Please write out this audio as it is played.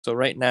So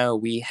right now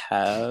we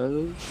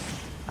have.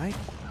 I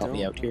Help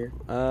me out here.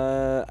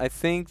 I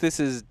think this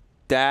is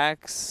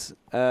Dax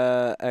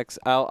X.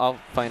 I'll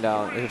find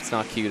out if it's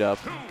not queued up.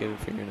 Get it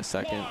for you in a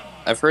second.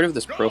 I've heard of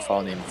this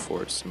profile name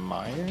before.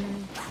 Smire?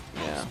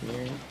 Yeah.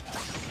 Smear?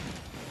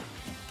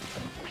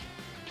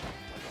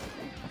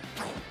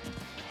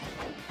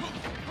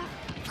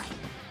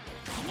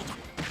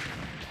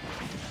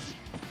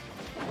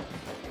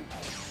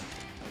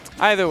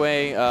 Either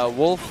way,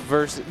 Wolf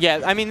versus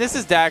I mean this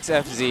is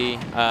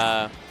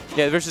daxfz.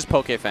 Yeah, versus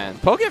PokefanZ.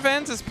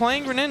 PokefanZ is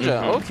playing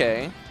Greninja.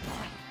 Okay.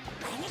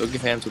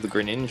 PokefanZ with the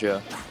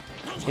Greninja.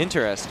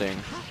 Interesting.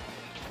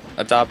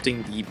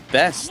 Adopting the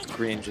best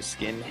Greninja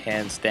skin,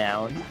 hands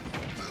down.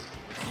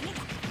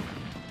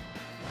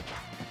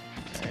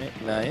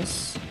 Alright,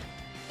 nice.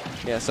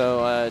 Yeah,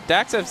 so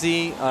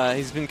daxfz,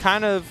 he's been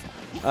kind of,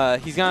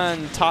 he's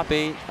gone top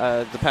 8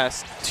 the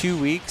past 2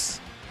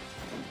 weeks.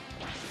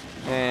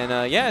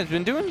 And yeah, he's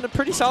been doing a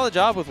pretty solid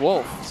job with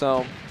Wolf.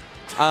 So,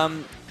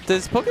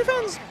 does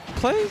PokefanZ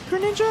play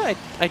Greninja?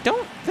 I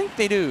don't think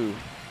they do.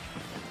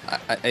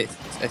 I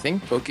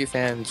think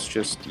PokefanZ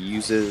just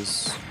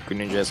uses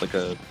Greninja as like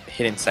a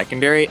hidden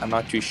secondary. I'm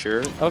not too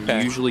sure. Okay.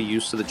 I'm usually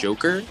used to the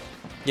Joker.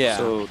 Yeah.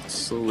 So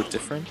it's a little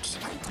different.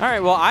 All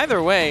right. Well,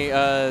 either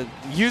way,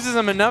 uses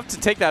him enough to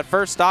take that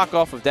first stock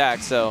off of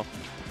Dax. So,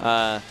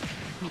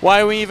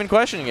 why are we even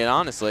questioning it?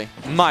 Honestly,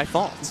 my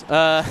fault.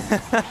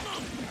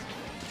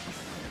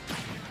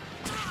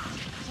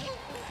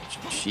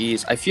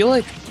 Jeez, I feel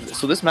like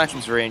so this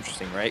matchup's very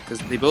interesting, right? Because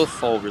they both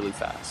fall really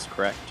fast,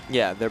 correct?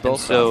 Yeah, they're both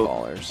fast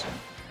fallers.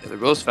 They're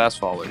both fast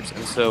fallers,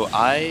 and so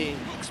I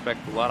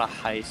expect a lot of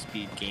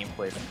high-speed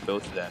gameplay from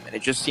both of them, and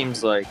it just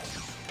seems like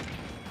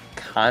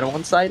kind of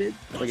one-sided.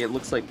 Like it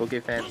looks like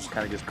PokefanZ is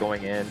kind of just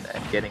going in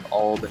and getting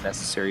all the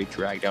necessary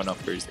drag-down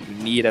uppers that you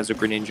need as a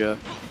Greninja.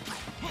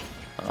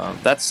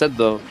 That said,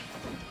 though,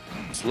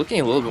 it's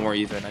looking a little bit more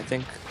even. I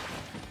think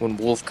when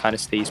Wolf kind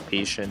of stays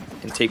patient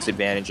and takes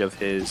advantage of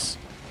his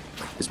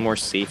more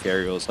safe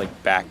aerials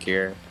like back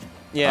air.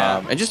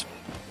 Yeah. And just,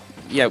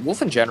 yeah,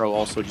 Wolf in general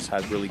also just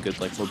has really good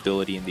like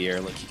mobility in the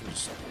air. Like he can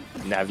just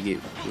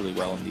navigate really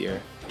well in the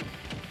air.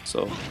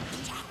 So.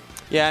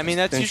 Yeah, I mean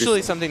that's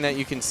usually something that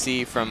you can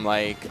see from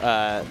like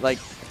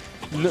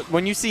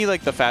when you see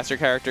like the faster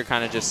character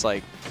kind of just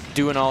like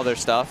doing all their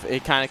stuff,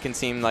 it kind of can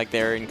seem like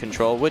they're in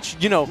control, which,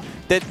 you know,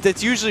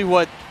 that's usually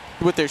what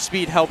their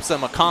speed helps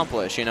them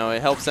accomplish. You know,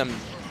 it helps them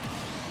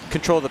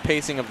control the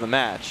pacing of the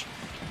match.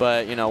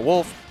 But, you know,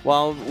 Wolf,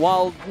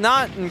 while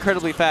not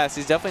incredibly fast,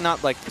 he's definitely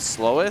not like the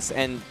slowest,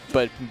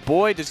 but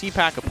boy does he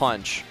pack a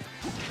punch.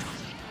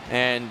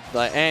 And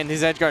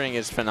his edge guarding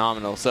is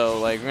phenomenal.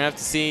 So like we're gonna have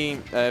to see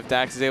if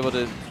Dax is able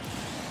to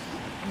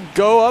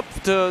go up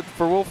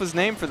for Wolf's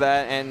name for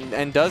that,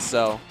 and does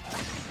so.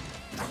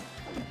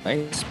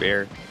 Nice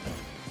spare.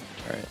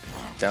 All right,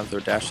 down throw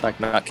dash attack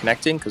not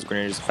connecting because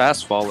Greninja is a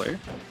fast faller.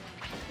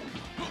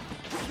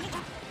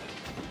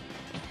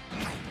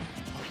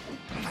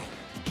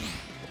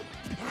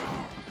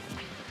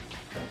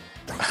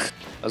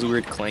 That was a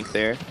weird clank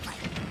there.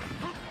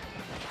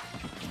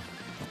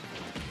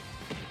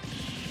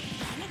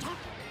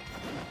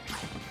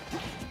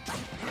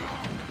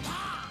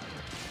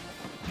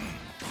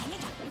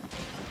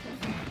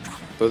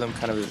 Both of them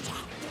kind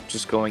of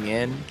just going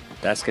in.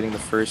 That's getting the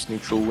first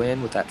neutral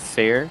win with that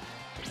fair.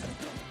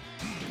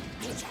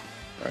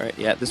 Alright,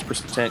 yeah, at this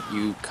percent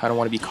you kind of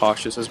want to be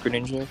cautious as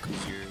Greninja because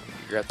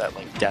you're at that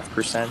like death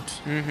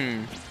percent.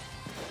 Mm-hmm.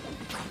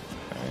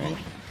 Alright.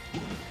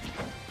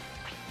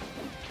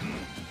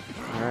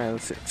 Alright,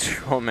 let's see.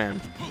 Oh man.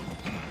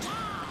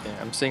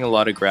 Yeah, I'm seeing a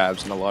lot of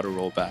grabs and a lot of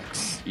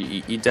rollbacks.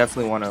 You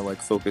definitely want to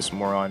like focus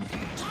more on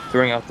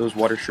throwing out those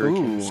water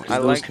shurikens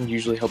because those can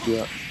usually help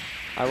you out.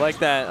 I like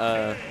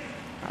that.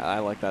 I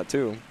like that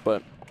too.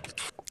 But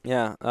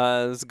yeah,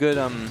 it was good.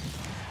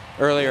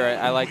 Earlier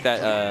I like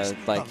that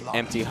like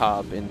empty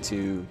hop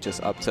into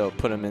just up tilt,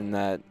 put him in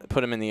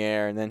the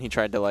air, and then he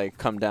tried to like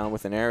come down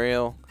with an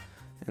aerial,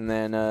 and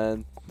then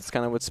that's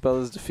kind of what spells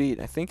his defeat.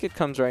 I think it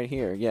comes right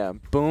here. Yeah,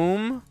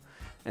 boom.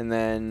 And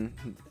then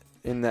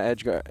in the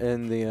edge guard,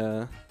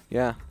 the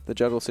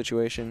juggle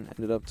situation,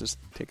 ended up just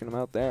taking him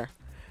out there.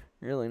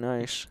 Really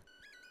nice.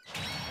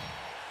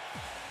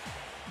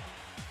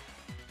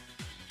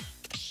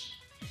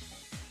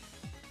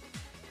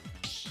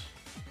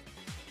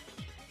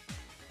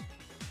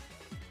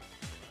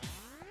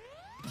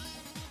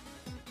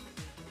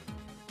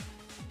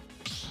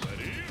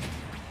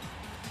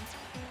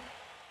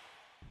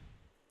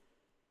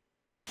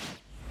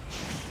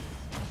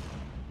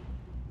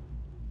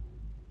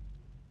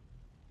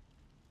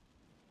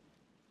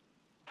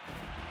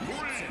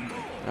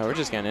 Oh, we're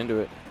just getting into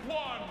it.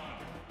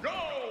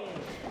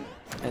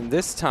 And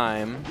this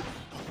time,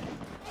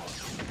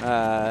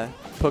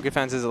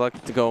 PokefanZ is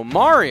elected to go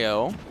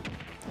Mario.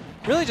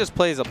 Really just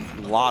plays a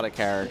lot of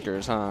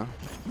characters, huh?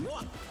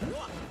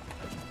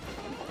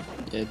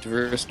 Yeah,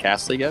 diverse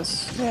cast, I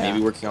guess. Yeah.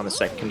 Maybe working on the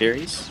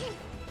secondaries.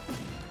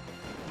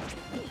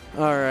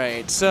 All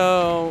right,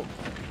 so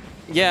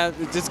Yeah,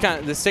 just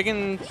kind of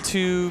sticking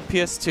to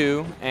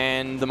PS2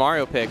 and the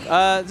Mario pick.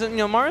 So, you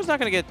know, Mario's not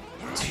going to get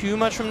too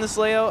much from this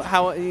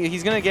layout.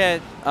 He's going to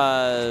get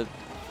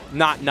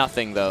not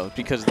nothing though,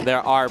 because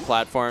there are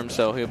platforms,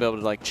 so he'll be able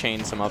to like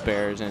chain some up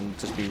airs and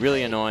just be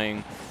really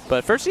annoying.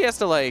 But first he has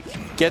to like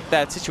get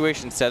that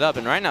situation set up,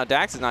 and right now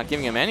Dax is not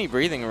giving him any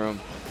breathing room.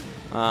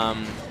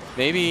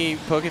 Maybe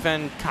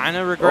PokefanZ kind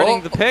of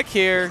regretting the pick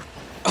here.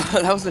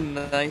 That was a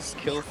nice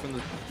kill from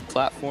the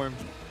platform.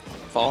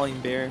 Falling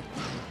bear.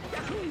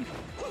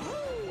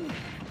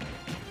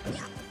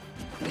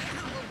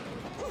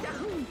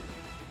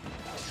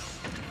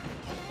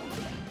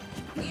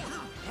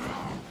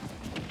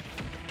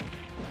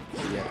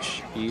 Yeah,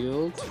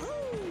 shield.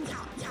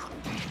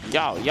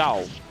 Yow,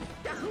 yow.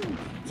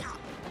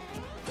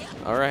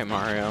 All right,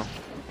 Mario.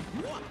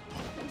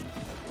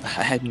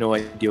 I had no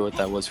idea what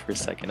that was for a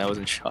second. I was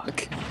in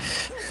shock.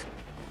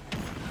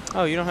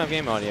 Oh, you don't have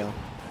game audio.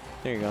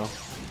 There you go.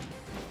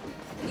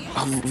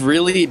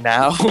 Really?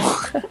 Now?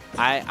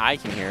 I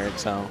can hear it,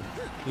 so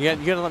you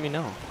gotta let me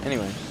know.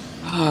 Anyway.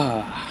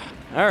 All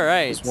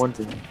right. Just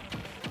wondering.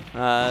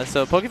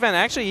 So PokefanZ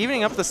actually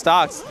evening up the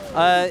stocks.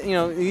 You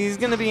know, he's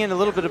gonna be in a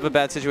little bit of a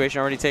bad situation,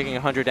 already taking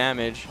 100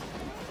 damage.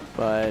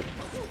 But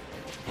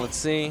let's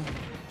see.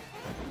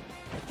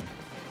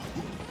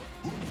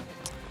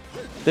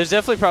 There's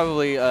definitely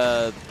probably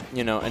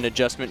you know, an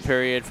adjustment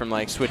period from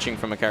like switching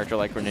from a character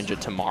like Greninja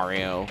to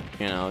Mario,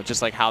 you know,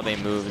 just like how they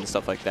move and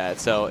stuff like that.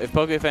 So if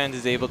PokefanZ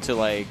is able to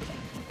like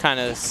kind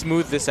of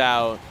smooth this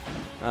out,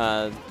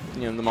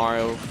 you know, the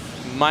Mario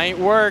might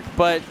work,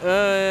 but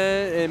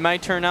it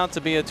might turn out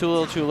to be a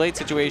little too late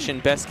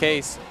situation, best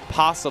case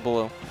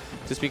possible,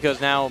 just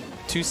because now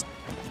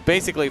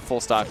basically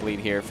full stock lead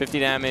here. 50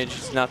 damage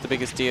is not the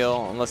biggest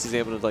deal unless he's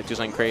able to like do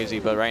something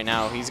crazy, but right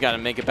now he's got to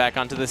make it back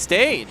onto the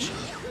stage,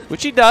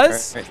 which he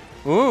does. Right.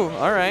 Ooh,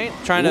 all right.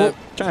 Trying to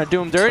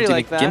do him dirty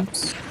like that.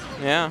 Gimps.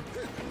 Yeah.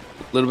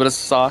 A little bit of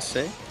sauce,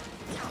 eh?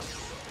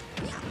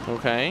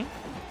 Okay.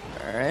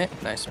 All right.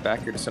 Nice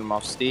backer to send him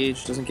off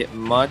stage. Doesn't get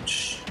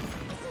much.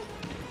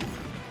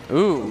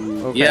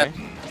 Ooh. Okay. Yep.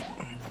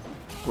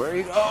 Where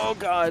you? Oh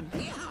God.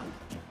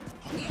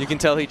 You can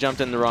tell he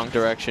jumped in the wrong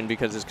direction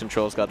because his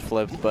controls got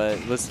flipped,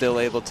 but was still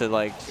able to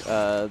like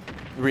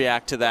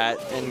react to that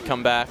and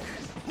come back.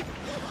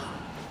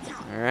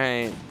 All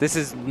right, this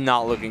is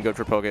not looking good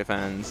for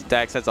PokefanZ.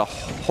 Dax has a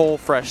whole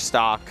fresh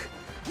stock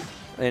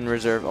in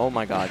reserve. Oh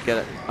my God, get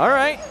it. All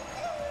right.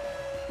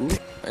 Ooh,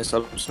 nice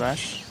up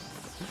smash.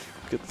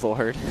 Good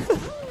lord.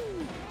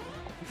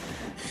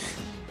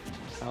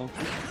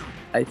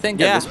 I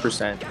think at this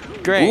percent.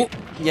 Great.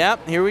 Ooh.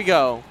 Yep, here we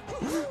go.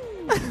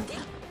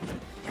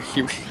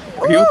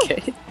 Are you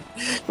okay?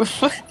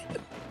 All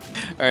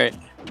right,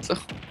 so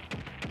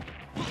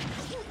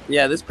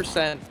yeah, this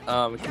percent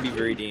it can be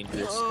very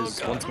dangerous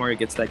because once Mario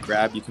gets that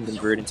grab, you can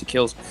convert into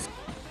kills.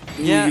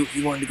 Yeah,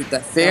 you wanted to get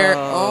that fair.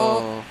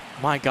 Oh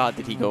my God,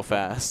 did he go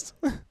fast?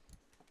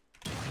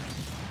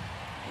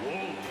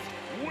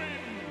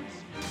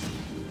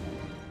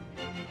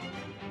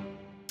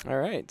 All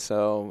right,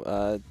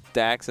 so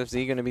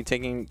daxfz going to be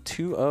taking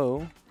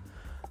 2-0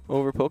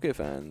 over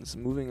PokefanZ.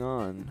 Moving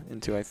on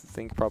into, I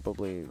think,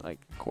 probably like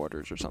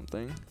quarters or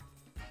something.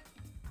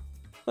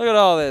 Look at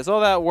all this, all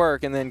that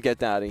work, and then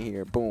get out of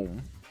here.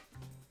 Boom.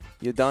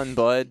 You done,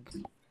 bud.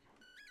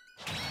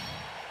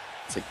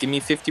 It's like, give me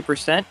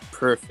 50%.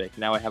 Perfect.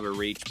 Now I have a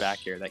rage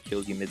back air that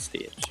kills you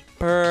mid-stage.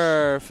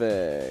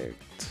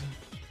 Perfect.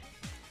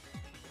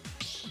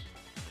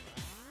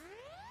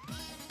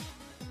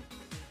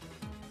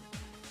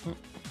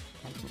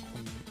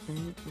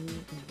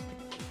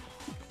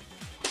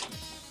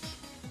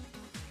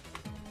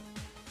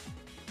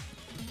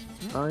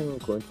 I'm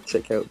going to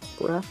check out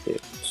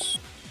brackets.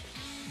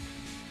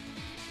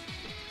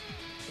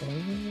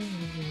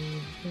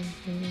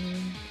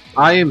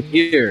 I am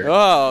here.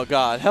 Oh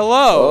God!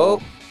 Hello.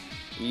 Oh,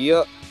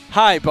 yep.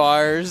 Hi,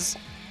 Bars.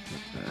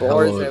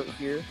 Bars Hello. out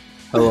here.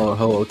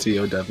 Hello,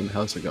 T.O. Devin.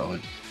 How's it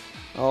going?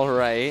 All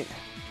right.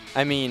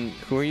 I mean,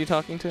 who are you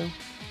talking to?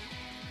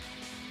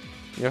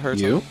 You heard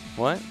You? something?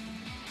 What?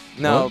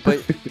 No,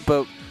 What?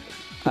 but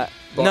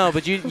no,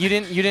 but you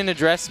didn't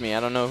address me.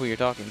 I don't know who you're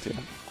talking to.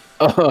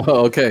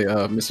 Oh, okay,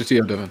 Mr.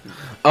 T.O. Devin.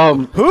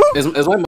 Who? Is my